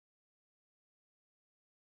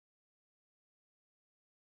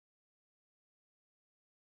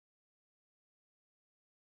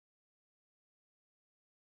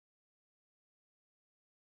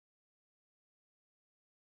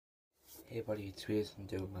Hey buddy, it's Jason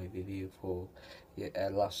doing my review for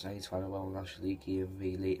last night's Final National League game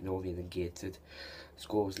with Leyton Orient and Gateshead.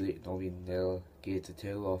 Scores Leyton Orient 0, Gateshead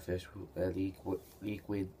 2, our first league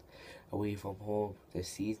win away from home this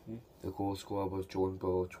season. The goal scorer was John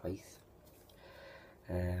Burrow twice.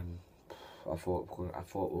 I thought we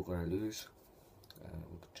were going to lose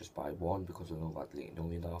just by one, because I know that Leyton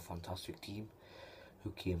Orient are a fantastic team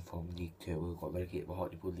who came from League 2, who got relegated by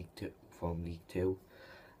Hartlepool from League 2.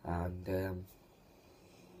 And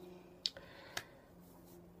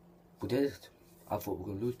we did it. I thought we were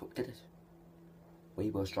going to lose, but we did it. We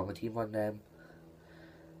were a stronger team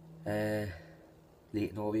than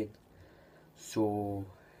Leyton Orient. So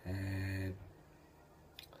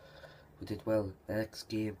we did well. The next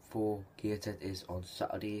game for Gateshead is on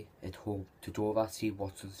Saturday at home to Dover. See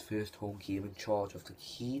Watson's first home game in charge of the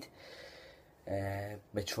Gateshead.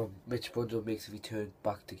 Mitch Brundle makes a return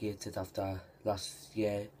back to Gateshead after last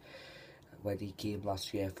year, when he came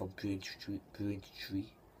last year from Braintree,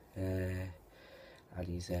 and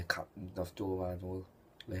he's captain of Dover and all.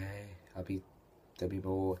 There'll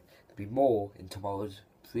be more in tomorrow's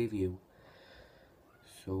preview.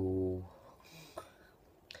 So I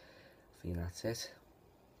think that's it.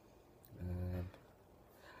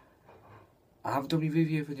 I haven't done my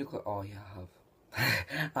review for Newcastle. Oh yeah, I have.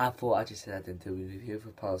 I thought I just said I didn't do a review for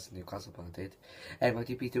Palace and Newcastle, but I did. I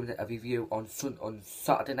did be doing a review on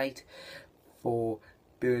Saturday night for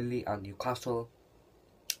Burnley and Newcastle,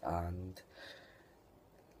 and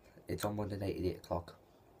it's on Monday night at 8 o'clock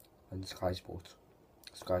on Sky Sports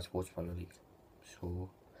Premier League. So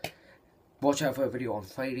watch out for a video on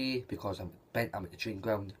Friday, because I'm at the training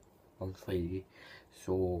ground on Friday.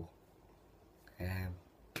 So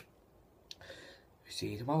see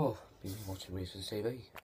you tomorrow. You've been watching Racing TV.